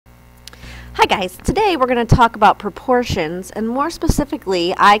Hi guys, today we're going to talk about proportions, and more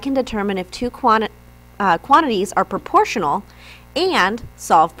specifically I can determine if two quantities are proportional and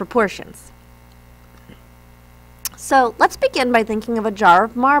solve proportions. So let's begin by thinking of a jar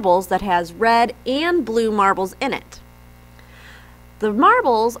of marbles that has red and blue marbles in it. The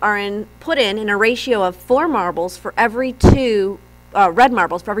marbles are put in a ratio of 4 marbles for every 2 red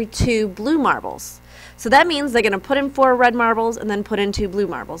marbles for every 2 blue marbles. So that means they're going to put in 4 red marbles and then put in 2 blue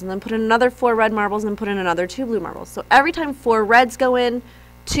marbles, and then put in another 4 red marbles and then put in another 2 blue marbles. So every time 4 reds go in,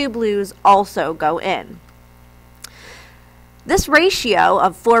 2 blues also go in. This ratio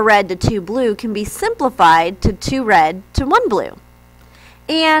of 4 red to 2 blue can be simplified to 2 red to 1 blue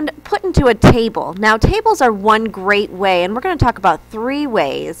and put into a table. Now tables are one great way, and we're going to talk about 3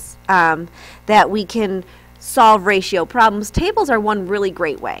 ways that we can solve ratio problems. Tables are one really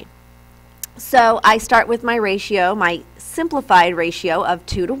great way. So I start with my ratio, my simplified ratio of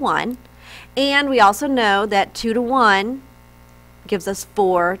 2 to 1, and we also know that 2 to 1 gives us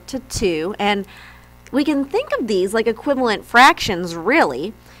 4 to 2, and we can think of these like equivalent fractions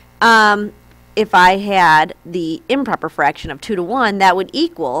really. If I had the improper fraction of 2 to 1, that would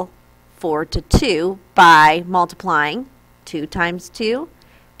equal 4 to 2 by multiplying 2 times 2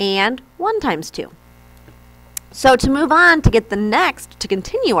 and 1 times 2. So to move on to get the next, to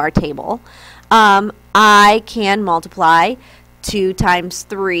continue our table, I can multiply 2 times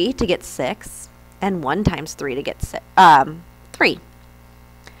 3 to get 6 and 1 times 3 to get 3.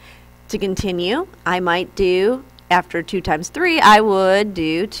 To continue, I might do, after 2 times 3, I would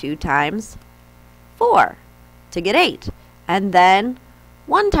do 2 times 4 to get 8, and then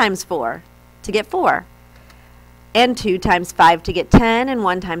 1 times 4 to get 4. And 2 times 5 to get 10, and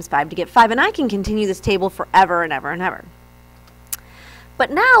 1 times 5 to get 5. And I can continue this table forever and ever and ever.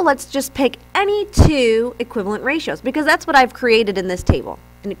 But now let's just pick any 2 equivalent ratios, because that's what I've created in this table.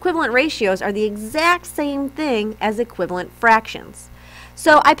 And equivalent ratios are the exact same thing as equivalent fractions.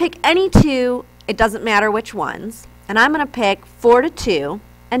 So I pick any 2, it doesn't matter which ones, and I'm going to pick 4 to 2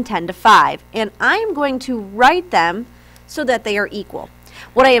 and 10 to 5. And I'm going to write them so that they are equal.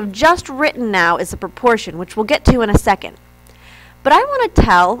 What I have just written now is a proportion, which we'll get to in a second. But I want to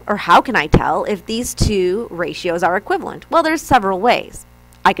tell, or how can I tell, if these 2 ratios are equivalent? Well, there's several ways.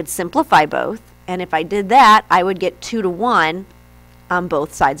 I could simplify both, and if I did that, I would get 2 to 1 on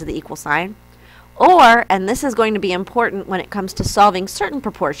both sides of the equal sign. Or, and this is going to be important when it comes to solving certain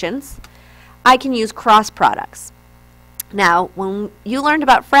proportions, I can use cross products. Now, when you learned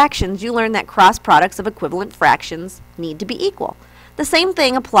about fractions, you learned that cross products of equivalent fractions need to be equal. The same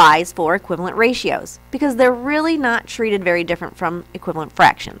thing applies for equivalent ratios, because they're really not treated very different from equivalent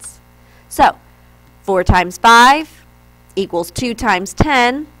fractions. So, 4 times 5 equals 2 times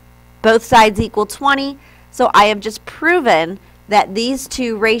 10. Both sides equal 20. So I have just proven that these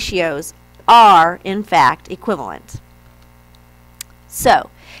 2 ratios are, in fact, equivalent. So,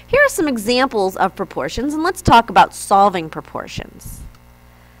 here are some examples of proportions, and let's talk about solving proportions.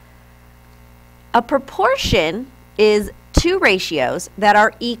 A proportion is 2 ratios that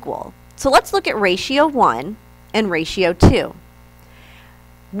are equal. So let's look at ratio 1 and ratio 2.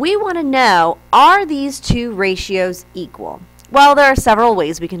 We want to know, are these 2 ratios equal? Well, there are several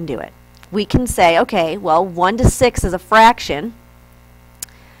ways we can do it. We can say, okay, well, 1 to 6 is a fraction,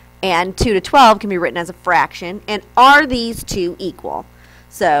 and 2 to 12 can be written as a fraction, and are these 2 equal?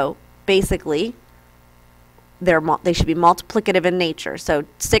 So basically, they should be multiplicative in nature. So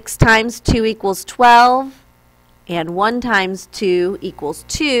 6 times 2 equals 12, and 1 times 2 equals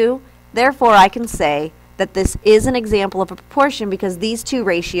 2. Therefore, I can say that this is an example of a proportion because these 2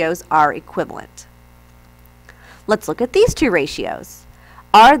 ratios are equivalent. Let's look at these 2 ratios.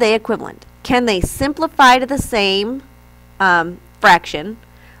 Are they equivalent? Can they simplify to the same fraction,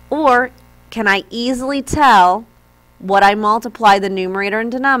 or can I easily tell what I multiply the numerator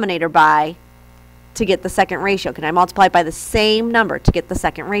and denominator by to get the second ratio? Can I multiply by the same number to get the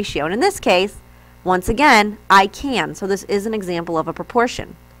second ratio? And in this case, once again, I can. So this is an example of a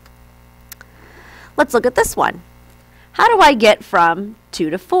proportion. Let's look at this one. How do I get from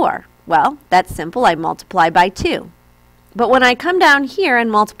 2 to 4? Well, that's simple. I multiply by 2. But when I come down here and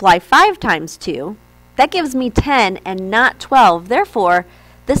multiply 5 times 2, that gives me 10 and not 12. Therefore,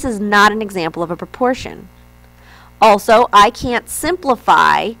 this is not an example of a proportion. Also, I can't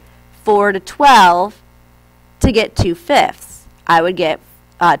simplify 4 to 12 to get 2/5. I would get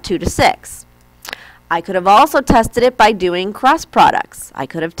 2 to 6. I could have also tested it by doing cross products. I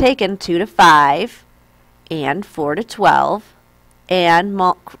could have taken 2 to 5 and 4 to 12 and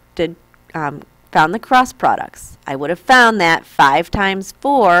found the cross products. I would have found that 5 times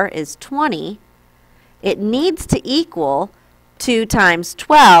 4 is 20. It needs to equal 2 times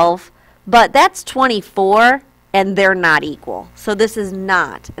 12, but that's 24 and they're not equal. So this is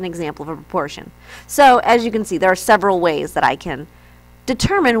not an example of a proportion. So as you can see, there are several ways that I can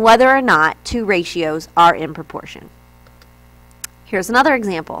determine whether or not two ratios are in proportion. Here's another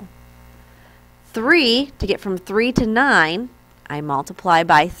example. 3, to get from 3 to 9, I multiply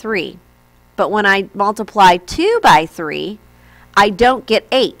by 3. But when I multiply 2 by 3, I don't get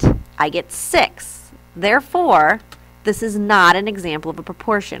 8, I get 6. Therefore, this is not an example of a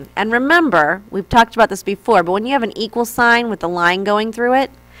proportion. And remember, we've talked about this before, but when you have an equal sign with the line going through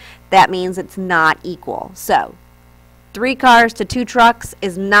it, that means it's not equal. So, 3 cars to 2 trucks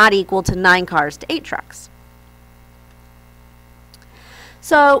is not equal to 9 cars to 8 trucks.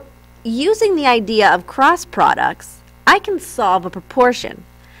 So, using the idea of cross products, I can solve a proportion.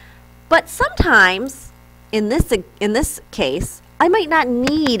 But sometimes, in this case, I might not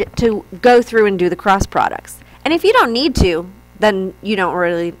need to go through and do the cross products. And if you don't need to, then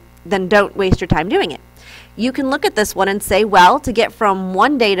don't waste your time doing it. You can look at this one and say, well, to get from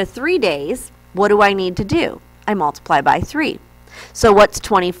 1 day to 3 days, what do I need to do? I multiply by 3. So what's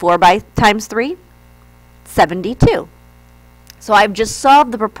 24 times 3? 72. So I've just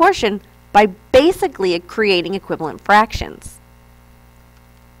solved the proportion by basically creating equivalent fractions.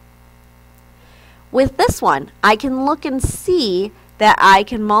 With this one, I can look and see that I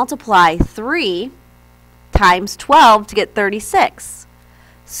can multiply 3 times 12 to get 36.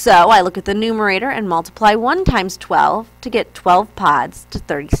 So I look at the numerator and multiply 1 times 12 to get 12 pods to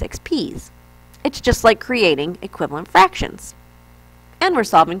 36 peas. It's just like creating equivalent fractions. And we're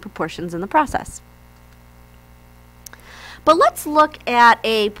solving proportions in the process. But let's look at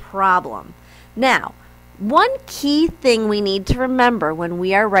a problem. Now, one key thing we need to remember when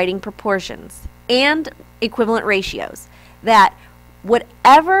we are writing proportions and equivalent ratios, that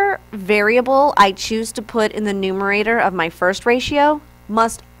whatever variable I choose to put in the numerator of my first ratio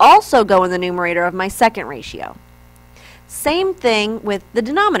must also go in the numerator of my second ratio. Same thing with the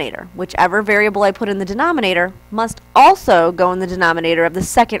denominator. Whichever variable I put in the denominator must also go in the denominator of the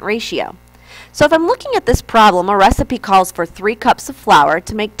second ratio. So if I'm looking at this problem, a recipe calls for 3 cups of flour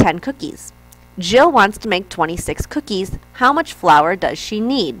to make 10 cookies. Jill wants to make 26 cookies. How much flour does she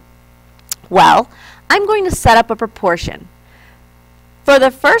need? Well, I'm going to set up a proportion. For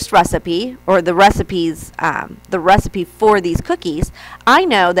the first recipe, or the recipe for these cookies, I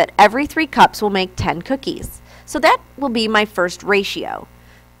know that every 3 cups will make 10 cookies. So that will be my first ratio.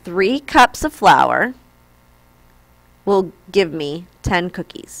 3 cups of flour will give me 10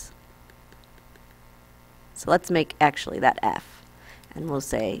 cookies. So let's make actually that F. And we'll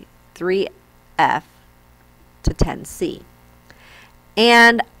say 3F to 10C.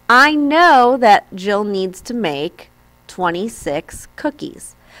 And I know that Jill needs to make 26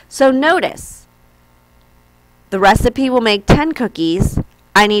 cookies. So notice, the recipe will make 10 cookies.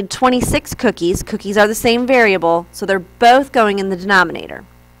 I need 26 cookies. Cookies are the same variable, so they're both going in the denominator.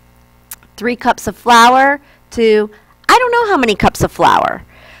 3 cups of flour to, I don't know how many cups of flour.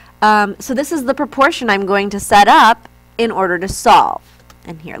 So this is the proportion I'm going to set up in order to solve.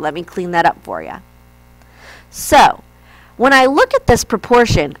 And here, let me clean that up for you. So, when I look at this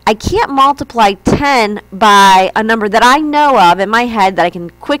proportion, I can't multiply 10 by a number that I know of in my head that I can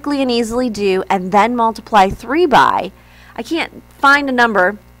quickly and easily do, and then multiply 3 by. I can't find a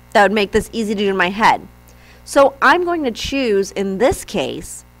number that would make this easy to do in my head. So I'm going to choose, in this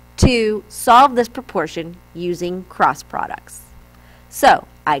case, to solve this proportion using cross products. So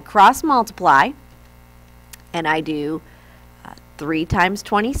I cross multiply, and I do 3 times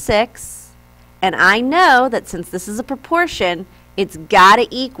 26. And I know that since this is a proportion, it's got to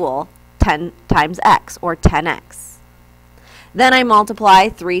equal 10 times x, or 10x. Then I multiply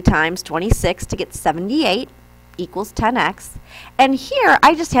 3 times 26 to get 78 equals 10x. And here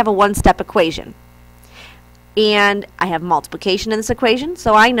I just have a one-step equation. And I have multiplication in this equation,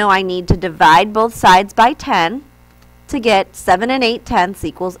 so I know I need to divide both sides by 10 to get 7 and 8/10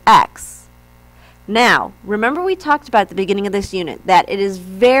 equals x. Now, remember we talked about at the beginning of this unit that it is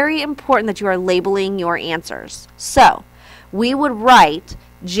very important that you are labeling your answers. So, we would write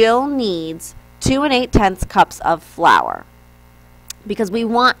Jill needs 2 and 8/10 cups of flour, because we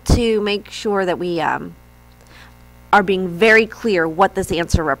want to make sure that we are being very clear what this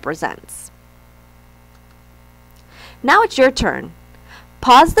answer represents. Now it's your turn.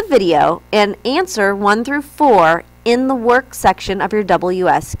 Pause the video and answer 1 through 4 in the work section of your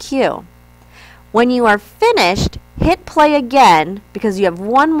WSQ. When you are finished, hit play again because you have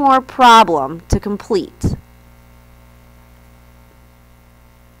one more problem to complete.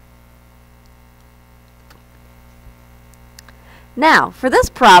 Now, for this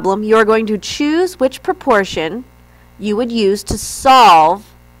problem, you are going to choose which proportion you would use to solve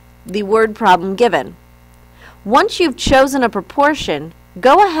the word problem given. Once you've chosen a proportion,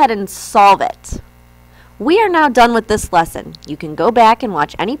 go ahead and solve it. We are now done with this lesson. You can go back and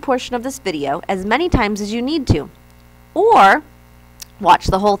watch any portion of this video as many times as you need to, or watch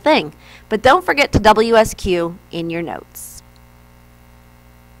the whole thing. But don't forget to WSQ in your notes.